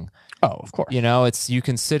frustrating thing. Oh, of course. It's you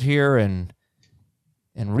can sit here and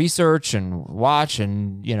research and watch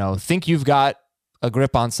and think you've got a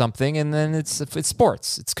grip on something, and then it's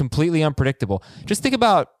sports. It's completely unpredictable. Just think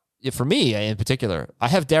about, for me in particular, I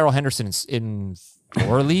have Darrell Henderson in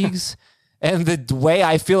 4 leagues. And the way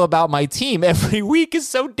I feel about my team every week is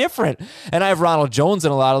so different. And I have Ronald Jones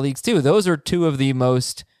in a lot of leagues too. Those are 2 of the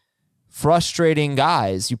most frustrating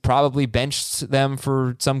guys. You probably benched them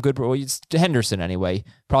for some good. Well, it's Henderson anyway.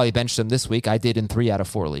 Probably benched them this week. I did in 3 out of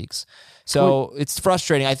 4 leagues. So it's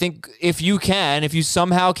frustrating. I think if you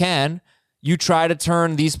somehow can, you try to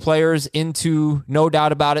turn these players into, no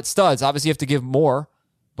doubt about it, studs. Obviously, you have to give more.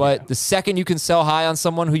 But the second you can sell high on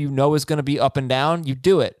someone who is going to be up and down, you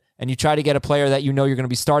do it. And you try to get a player that you're going to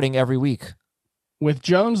be starting every week. With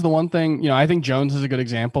Jones, the one thing, I think Jones is a good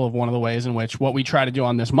example of one of the ways in which what we try to do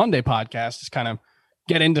on this Monday podcast is kind of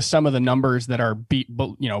get into some of the numbers that are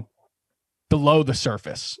below the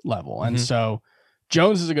surface level. And so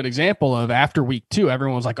Jones is a good example of, after week 2,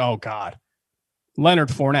 everyone was like, oh God, Leonard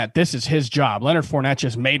Fournette, this is his job. Leonard Fournette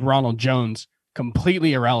just made Ronald Jones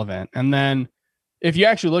completely irrelevant. And then if you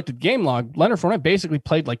actually looked at game log, Leonard Fournette basically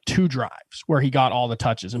played like 2 drives where he got all the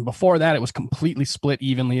touches. And before that, it was completely split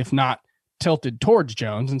evenly, if not tilted towards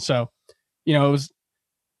Jones. And so,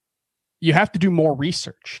 you have to do more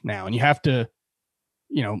research now, and you have to,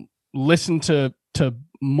 listen to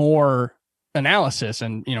more analysis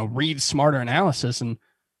and, read smarter analysis. And,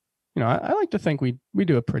 I like to think we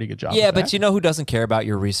do a pretty good job. Yeah, of that. but you know who doesn't care about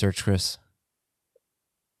your research, Chris?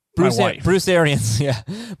 My wife. Bruce Arians. Yeah.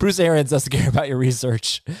 Bruce Arians doesn't care about your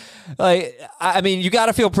research. You got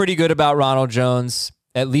to feel pretty good about Ronald Jones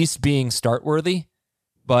at least being start worthy.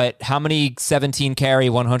 But how many 17 carry,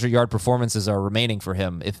 100-yard performances are remaining for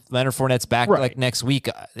him? If Leonard Fournette's back like next week,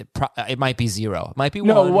 it might be 0. It might be 1.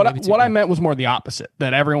 No, what I meant was more the opposite.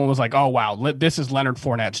 That everyone was like, "Oh wow, this is Leonard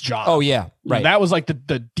Fournette's job." Oh yeah, right. That was like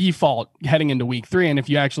the default heading into week 3.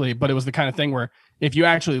 And but it was the kind of thing where if you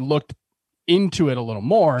actually looked into it a little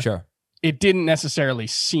more, sure, it didn't necessarily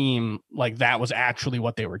seem like that was actually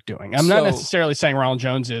what they were doing. I'm not necessarily saying Ronald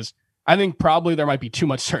Jones is. I think probably there might be too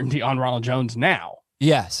much certainty on Ronald Jones now.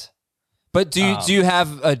 Yes. But do you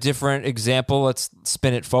have a different example? Let's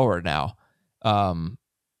spin it forward now. And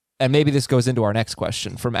maybe this goes into our next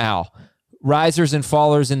question from Al. Risers and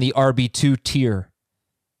fallers in the RB2 tier.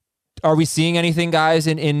 Are we seeing anything, guys,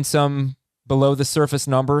 in some below the surface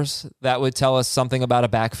numbers that would tell us something about a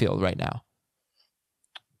backfield right now?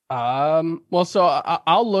 So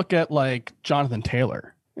I'll look at like Jonathan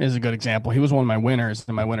Taylor is a good example. He was one of my winners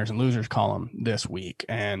in my winners and losers column this week.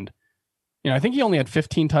 And I think he only had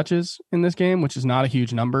 15 touches in this game, which is not a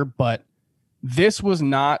huge number, but this was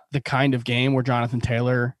not the kind of game where Jonathan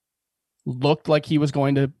Taylor looked like he was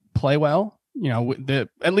going to play well.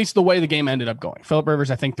 At least the way the game ended up going. Phillip Rivers,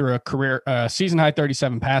 I think, threw a season high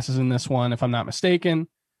 37 passes in this one, if I'm not mistaken.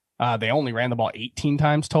 They only ran the ball 18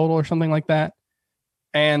 times total or something like that.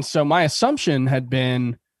 And so my assumption had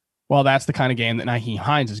been, well, that's the kind of game that Nyheim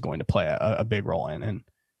Hines is going to play a big role in. And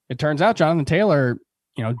it turns out Jonathan Taylor,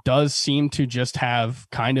 does seem to just have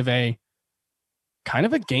kind of a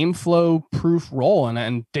game flow proof role.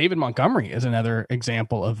 And David Montgomery is another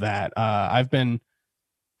example of that. I've been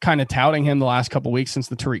kind of touting him the last couple of weeks since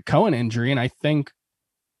the Tariq Cohen injury. And I think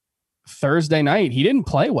Thursday night, he didn't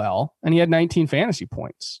play well and he had 19 fantasy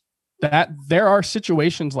points. That there are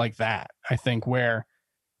situations like that, I think, where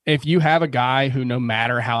if you have a guy who, no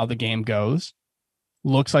matter how the game goes,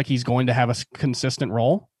 looks like he's going to have a consistent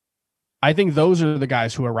role, I think those are the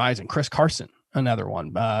guys who are rising. Chris Carson, another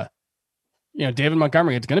one. David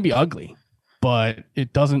Montgomery, it's going to be ugly, but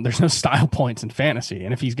there's no style points in fantasy.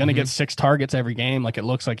 And if he's going to get 6 targets every game, like it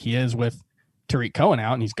looks like he is with Tariq Cohen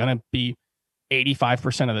out, and he's going to be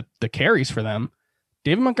 85% of the carries for them,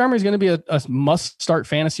 David Montgomery is going to be a must-start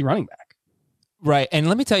fantasy running back. Right. And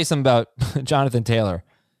let me tell you something about Jonathan Taylor.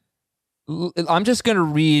 I'm just going to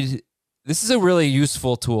read. This is a really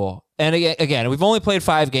useful tool. And again, we've only played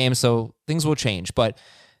 5 games, so things will change. But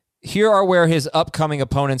here are where his upcoming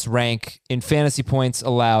opponents rank in fantasy points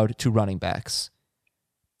allowed to running backs.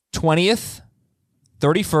 20th,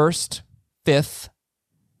 31st, 5th,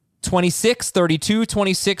 26, 32,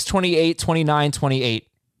 26, 28, 29, 28.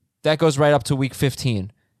 That goes right up to week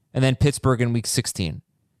 15. And then Pittsburgh in week 16.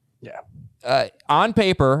 Yeah. On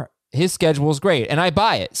paper, his schedule is great. And I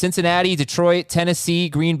buy it. Cincinnati, Detroit, Tennessee,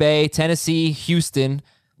 Green Bay, Tennessee, Houston,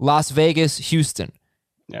 Las Vegas, Houston.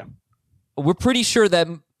 Yeah. We're pretty sure that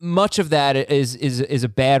much of that is a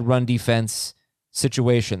bad run defense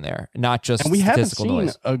situation there, not just and we statistical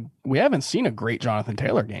haven't seen noise. We haven't seen a great Jonathan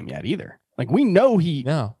Taylor game yet either. Like we know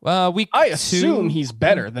I assume he's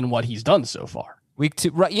better than what he's done so far. Week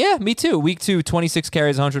 2, right? Yeah, me too. Week 2, 26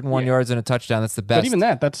 carries, 101 yards and a touchdown. That's the best. But even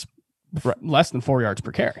that's less than 4 yards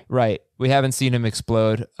per carry. Right. We haven't seen him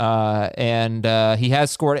explode. And he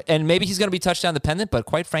has scored, and maybe he's going to be touchdown dependent, but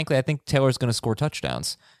quite frankly, I think Taylor's going to score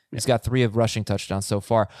touchdowns. He's got 3 of rushing touchdowns so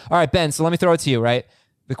far. All right, Ben, so let me throw it to you, right?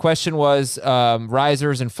 The question was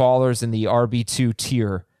risers and fallers in the RB2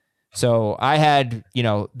 tier. So I had,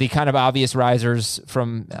 the kind of obvious risers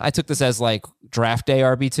I took this as like draft day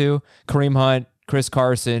RB2, Kareem Hunt, Chris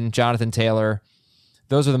Carson, Jonathan Taylor.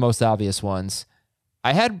 Those are the most obvious ones.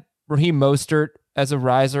 I had Raheem Mostert as a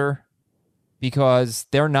riser because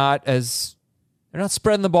they're not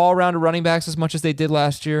spreading the ball around to running backs as much as they did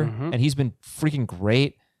last year. Mm-hmm. And he's been freaking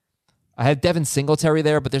great. I had Devin Singletary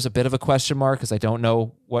there, but there's a bit of a question mark because I don't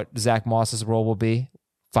know what Zach Moss's role will be.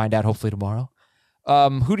 Find out hopefully tomorrow.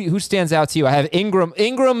 Who stands out to you? I have Ingram,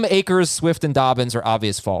 Akers, Swift, and Dobbins are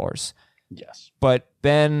obvious fallers. Yes. But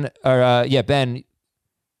Ben,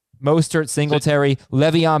 Mostert, Singletary,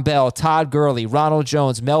 Le'Veon Bell, Todd Gurley, Ronald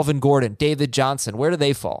Jones, Melvin Gordon, David Johnson. Where do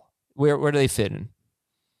they fall? Where do they fit in?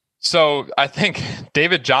 So I think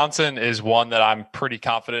David Johnson is one that I'm pretty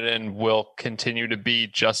confident in will continue to be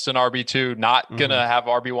just an RB2, not going to have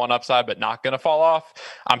RB1 upside, but not going to fall off.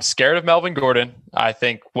 I'm scared of Melvin Gordon. I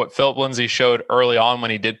think what Philip Lindsay showed early on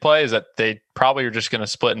when he did play is that they probably are just going to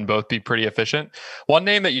split and both be pretty efficient. One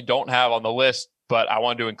name that you don't have on the list, but I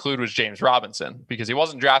wanted to include was James Robinson, because he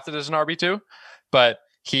wasn't drafted as an RB2, but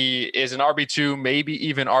he is an RB2, maybe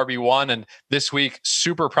even RB1. And this week,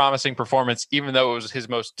 super promising performance, even though it was his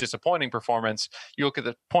most disappointing performance. You look at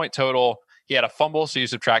the point total, he had a fumble, so you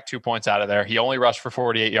subtract 2 points out of there. He only rushed for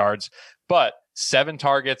 48 yards, but 7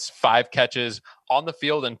 targets, 5 catches on the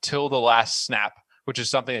field until the last snap, which is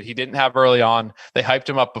something that he didn't have early on. They hyped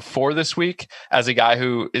him up before this week as a guy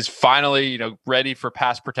who is finally, ready for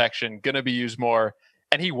pass protection, going to be used more.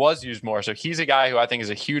 And he was used more. So he's a guy who I think is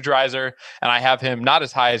a huge riser. And I have him not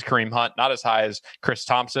as high as Kareem Hunt, not as high as Chris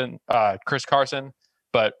Carson,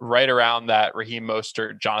 but right around that Raheem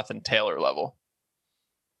Mostert, Jonathan Taylor level.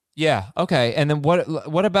 Yeah. Okay. And then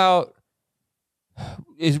what about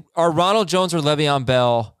are Ronald Jones or Le'Veon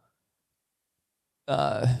Bell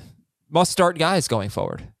must start guys going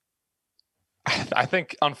forward? I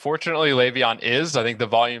think, unfortunately, Le'Veon is. I think the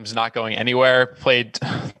volume's not going anywhere. Played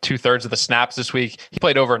 2/3 of the snaps this week. He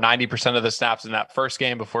played over 90% of the snaps in that first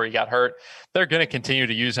game before he got hurt. They're going to continue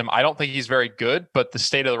to use him. I don't think he's very good, but the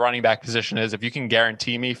state of the running back position is if you can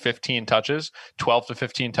guarantee me 15 touches, 12 to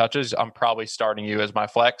 15 touches, I'm probably starting you as my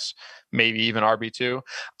flex, maybe even RB2.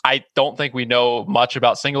 I don't think we know much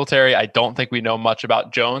about Singletary. I don't think we know much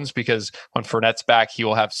about Jones, because when Fournette's back, he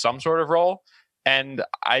will have some sort of role. And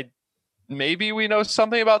maybe we know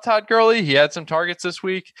something about Todd Gurley. He had some targets this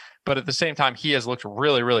week, but at the same time, he has looked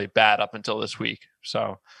really, really bad up until this week.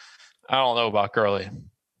 So I don't know about Gurley.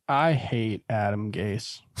 I hate Adam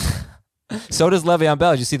Gase. So does Le'Veon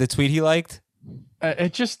Bell. Did you see the tweet he liked?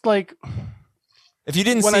 It just like, if you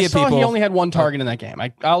didn't when see I it, saw people, he only had one target in that game.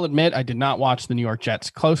 I'll admit I did not watch the New York Jets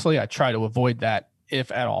closely. I try to avoid that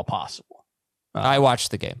if at all possible. I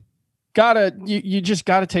watched the game. You just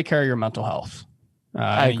gotta take care of your mental health.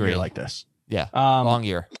 I agree. In a year like this. Yeah. Long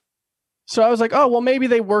year. So I was like, oh, well, maybe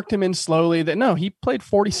they worked him in slowly. No, he played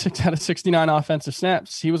 46 out of 69 offensive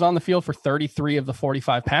snaps. He was on the field for 33 of the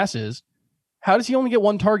 45 passes. How does he only get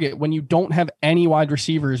one target when you don't have any wide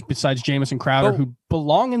receivers besides Jamison Crowder who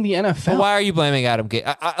belong in the NFL? But why are you blaming Adam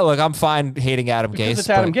Gase? Look, I'm fine hating Adam Because Gase. it's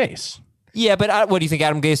Adam Gase. Yeah, but what do you think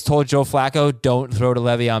Adam Gase told Joe Flacco, don't throw to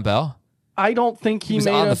Le'Veon Bell? I don't think he was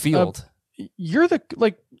made on the field. You're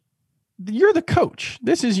the coach.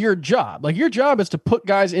 This is your job. Like, your job is to put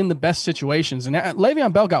guys in the best situations. And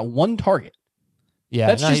Le'Veon Bell got one target.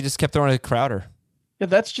 Yeah, he just kept throwing to Crowder. Yeah,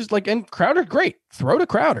 that's just like, and Crowder, great. Throw to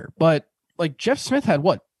Crowder. But like Jeff Smith had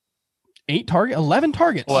 11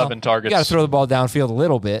 targets? 11 targets. You got to throw the ball downfield a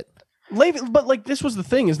little bit. But like, this was the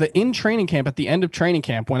thing, is that in training camp, at the end of training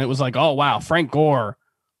camp, when it was like, oh, wow, Frank Gore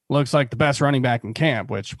looks like the best running back in camp,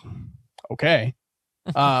 which, okay.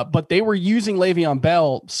 But they were using Le'Veon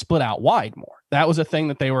Bell split out wide more. That was a thing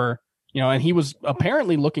that they were, and he was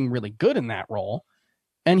apparently looking really good in that role.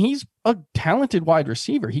 And he's a talented wide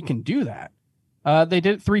receiver. He can do that. They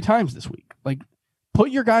did it 3 times this week. Like, put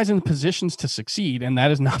your guys in positions to succeed. And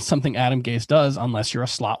that is not something Adam Gase does unless you're a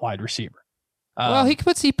slot wide receiver. Well, he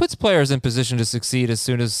puts players in position to succeed as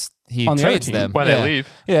soon as he trades them. When they leave.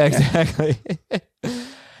 Yeah, exactly.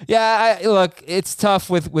 Yeah, look, it's tough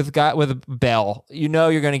with Bell.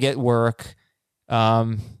 You're going to get work.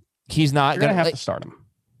 He's not going to have to start him.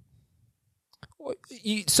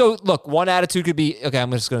 So, look, one attitude could be, okay, I'm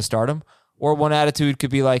just going to start him. Or one attitude could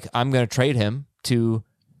be like, I'm going to trade him to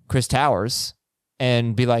Chris Towers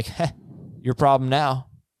and be like, your problem now.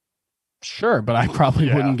 Sure, but I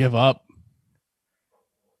probably wouldn't give up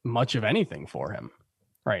much of anything for him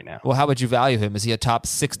right now. Well, how would you value him? Is he a top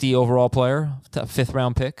 60 overall player, top 5th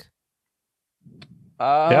round pick?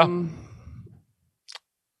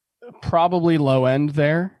 Probably low end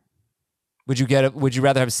there. Would you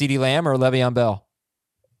rather have CeeDee Lamb or Le'Veon Bell?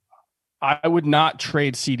 I would not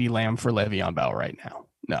trade CeeDee Lamb for Le'Veon Bell right now.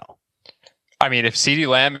 No. I mean, if CeeDee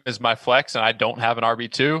Lamb is my flex and I don't have an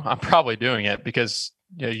RB2, I'm probably doing it, because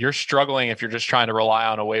you're struggling if you're just trying to rely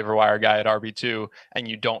on a waiver wire guy at RB2 and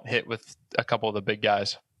you don't hit with a couple of the big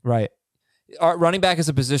guys. Right. Running back is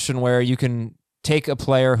a position where you can take a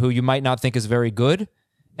player who you might not think is very good.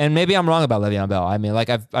 And maybe I'm wrong about Le'Veon Bell. I mean, like,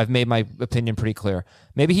 I've made my opinion pretty clear.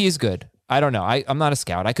 Maybe he is good. I don't know. I'm not a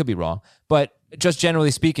scout. I could be wrong. But just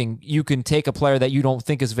generally speaking, you can take a player that you don't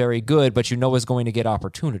think is very good, but you know is going to get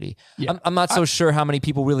opportunity. Yeah. I'm not so sure how many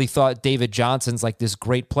people really thought David Johnson's like this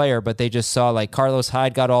great player, but they just saw like Carlos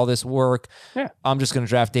Hyde got all this work. Yeah. I'm just going to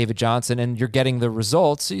draft David Johnson, and you're getting the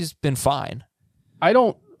results. He's been fine. I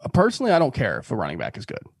don't care if a running back is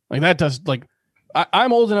good. Like that does like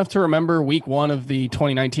I'm old enough to remember week 1 of the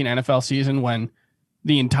 2019 NFL season when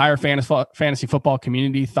the entire fantasy football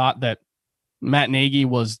community thought that Matt Nagy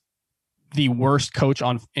was the worst coach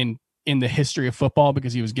in the history of football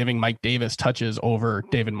because he was giving Mike Davis touches over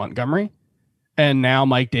David Montgomery. And now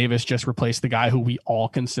Mike Davis just replaced the guy who we all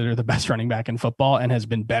consider the best running back in football and has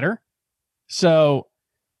been better. So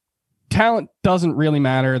talent doesn't really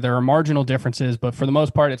matter. There are marginal differences, but for the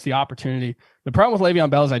most part, it's the opportunity. The problem with Le'Veon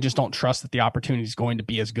Bell is I just don't trust that the opportunity is going to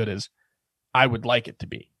be as good as I would like it to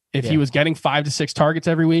be. If he was getting 5 to 6 targets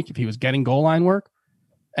every week, if he was getting goal line work,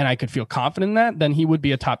 and I could feel confident in that, then he would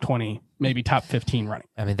be a top 20, maybe top 15 running.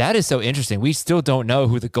 I mean, that is so interesting. We still don't know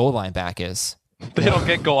who the goal line back is. They don't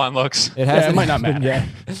get goal line looks. It might not matter. Yet.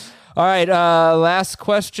 All right. Last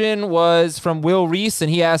question was from Will Reese, and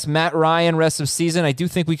he asked Matt Ryan rest of season. I do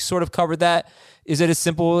think we sort of covered that. Is it as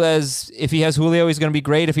simple as if he has Julio, he's going to be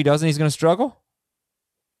great. If he doesn't, he's going to struggle?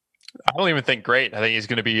 I don't even think great. I think he's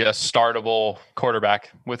going to be a startable quarterback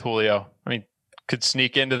with Julio. I mean, could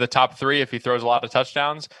sneak into the top 3 if he throws a lot of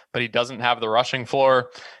touchdowns, but he doesn't have the rushing floor.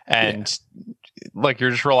 And like, you're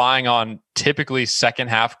just relying on typically second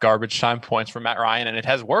half garbage time points from Matt Ryan. And it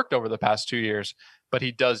has worked over the past 2 years, but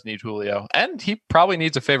he does need Julio, and he probably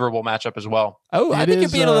needs a favorable matchup as well. Oh, I think you're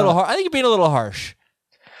being a little harsh. I think you're being a little harsh.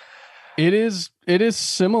 It is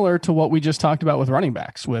similar to what we just talked about with running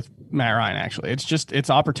backs with Matt Ryan. Actually, it's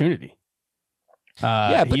opportunity.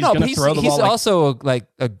 But he's also like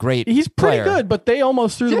a great. He's pretty player. good, but they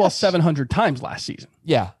almost threw the ball 700 times last season.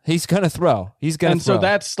 Yeah, he's gonna throw. So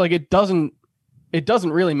that's like it doesn't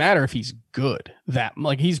really matter if he's good. That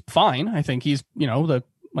like he's fine. I think he's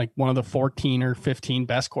one of the 14 or 15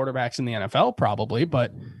 best quarterbacks in the NFL probably.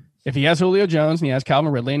 But if he has Julio Jones and he has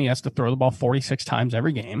Calvin Ridley and he has to throw the ball 46 times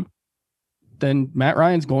every game, then Matt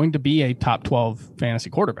Ryan's going to be a top 12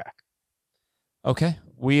 fantasy quarterback. Okay.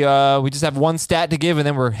 We just have one stat to give, and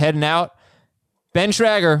then we're heading out. Ben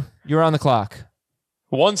Schrager, you're on the clock.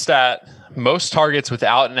 One stat, most targets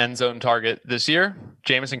without an end zone target this year.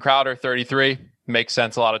 Jamison Crowder, 33. Makes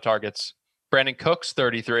sense, a lot of targets. Brandon Cooks,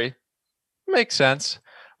 33. Makes sense.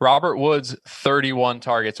 Robert Woods, 31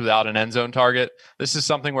 targets without an end zone target. This is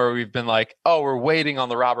something where we've been like, oh, we're waiting on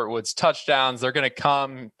the Robert Woods touchdowns. They're going to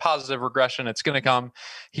come. Positive regression. It's going to come.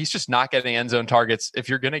 He's just not getting end zone targets. If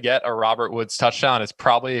you're going to get a Robert Woods touchdown, it's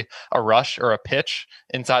probably a rush or a pitch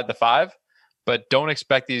inside the 5. But don't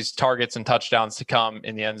expect these targets and touchdowns to come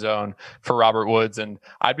in the end zone for Robert Woods. And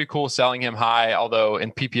I'd be cool selling him high, although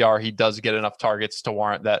in PPR, he does get enough targets to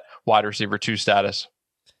warrant that wide receiver 2 status.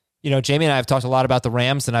 Jamie and I have talked a lot about the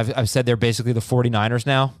Rams, and I've said they're basically the 49ers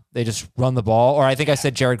now. They just run the ball. Or I think I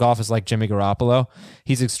said Jared Goff is like Jimmy Garoppolo.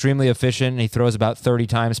 He's extremely efficient, and he throws about 30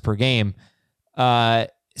 times per game.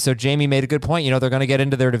 So Jamie made a good point. They're going to get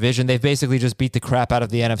into their division. They've basically just beat the crap out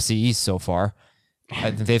of the NFC East so far.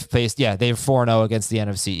 They've faced, they're 4-0 against the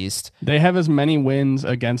NFC East. They have as many wins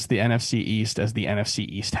against the NFC East as the NFC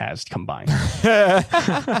East has combined.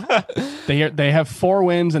 They have 4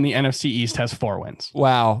 wins and the NFC East has 4 wins.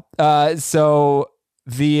 Wow. So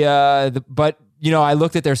but I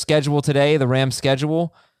looked at their schedule today, the Rams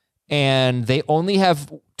schedule, and they only have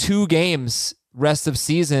 2 games rest of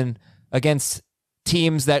season against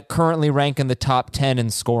teams that currently rank in the top 10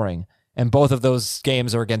 in scoring. And both of those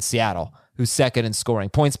games are against Seattle, who's second in scoring,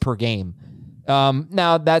 points per game.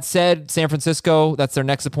 Now, that said, San Francisco, that's their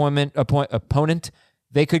next opponent.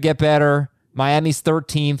 They could get better. Miami's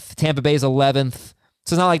 13th. Tampa Bay's 11th.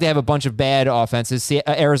 So it's not like they have a bunch of bad offenses.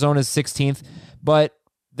 Arizona's 16th. But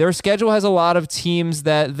their schedule has a lot of teams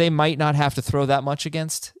that they might not have to throw that much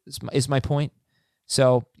against, is my point.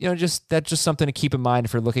 So, that's just something to keep in mind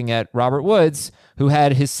if you're looking at Robert Woods, who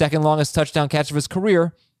had his second longest touchdown catch of his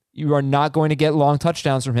career. You are not going to get long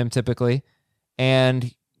touchdowns from him typically.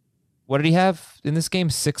 And what did he have in this game?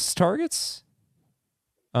 6 targets?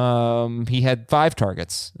 He had 5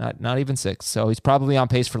 targets, not even 6. So he's probably on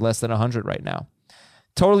pace for less than 100 right now.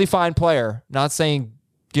 Totally fine player. Not saying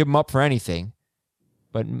give him up for anything,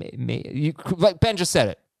 but like Ben just said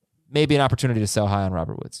it, maybe an opportunity to sell high on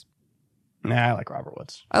Robert Woods. Nah, I like Robert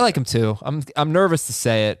Woods. I like him too. I'm nervous to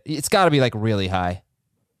say it. It's got to be like really high.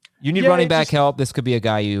 You need running back help. This could be a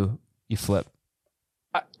guy you flip.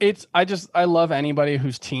 I love anybody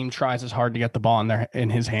whose team tries as hard to get the ball in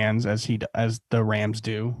his hands as the Rams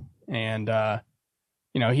do. And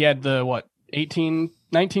he had the 19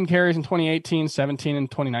 carries in 2018, 17 in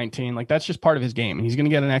 2019. Like, that's just part of his game. And he's going to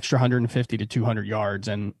get an extra 150 to 200 yards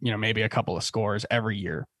and, maybe a couple of scores every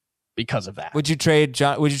year because of that. Would you trade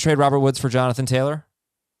Robert Woods for Jonathan Taylor?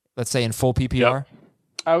 Let's say in full PPR? Yep.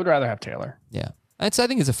 I would rather have Taylor. Yeah. I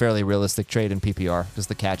think it's a fairly realistic trade in PPR because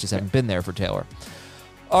the catches haven't been there for Taylor.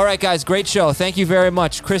 All right, guys, great show. Thank you very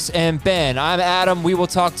much, Chris and Ben. I'm Adam. We will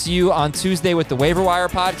talk to you on Tuesday with the Waiver Wire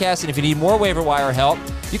podcast. And if you need more Waiver Wire help,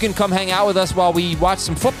 you can come hang out with us while we watch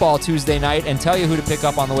some football Tuesday night and tell you who to pick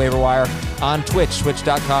up on the Waiver Wire on Twitch,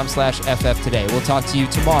 twitch.com/FF Today. We'll talk to you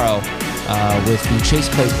tomorrow with the Chase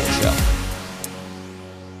Claypool Show.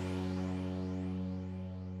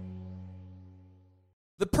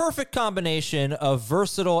 The perfect combination of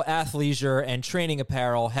versatile athleisure and training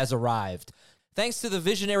apparel has arrived. Thanks to the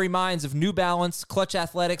visionary minds of New Balance, Clutch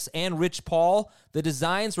Athletics, and Rich Paul, the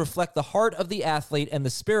designs reflect the heart of the athlete and the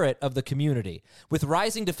spirit of the community. With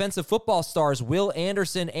rising defensive football stars Will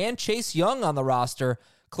Anderson and Chase Young on the roster,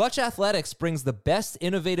 Clutch Athletics brings the best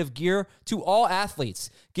innovative gear to all athletes,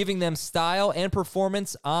 giving them style and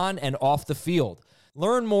performance on and off the field.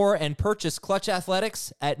 Learn more and purchase Clutch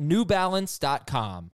Athletics at newbalance.com.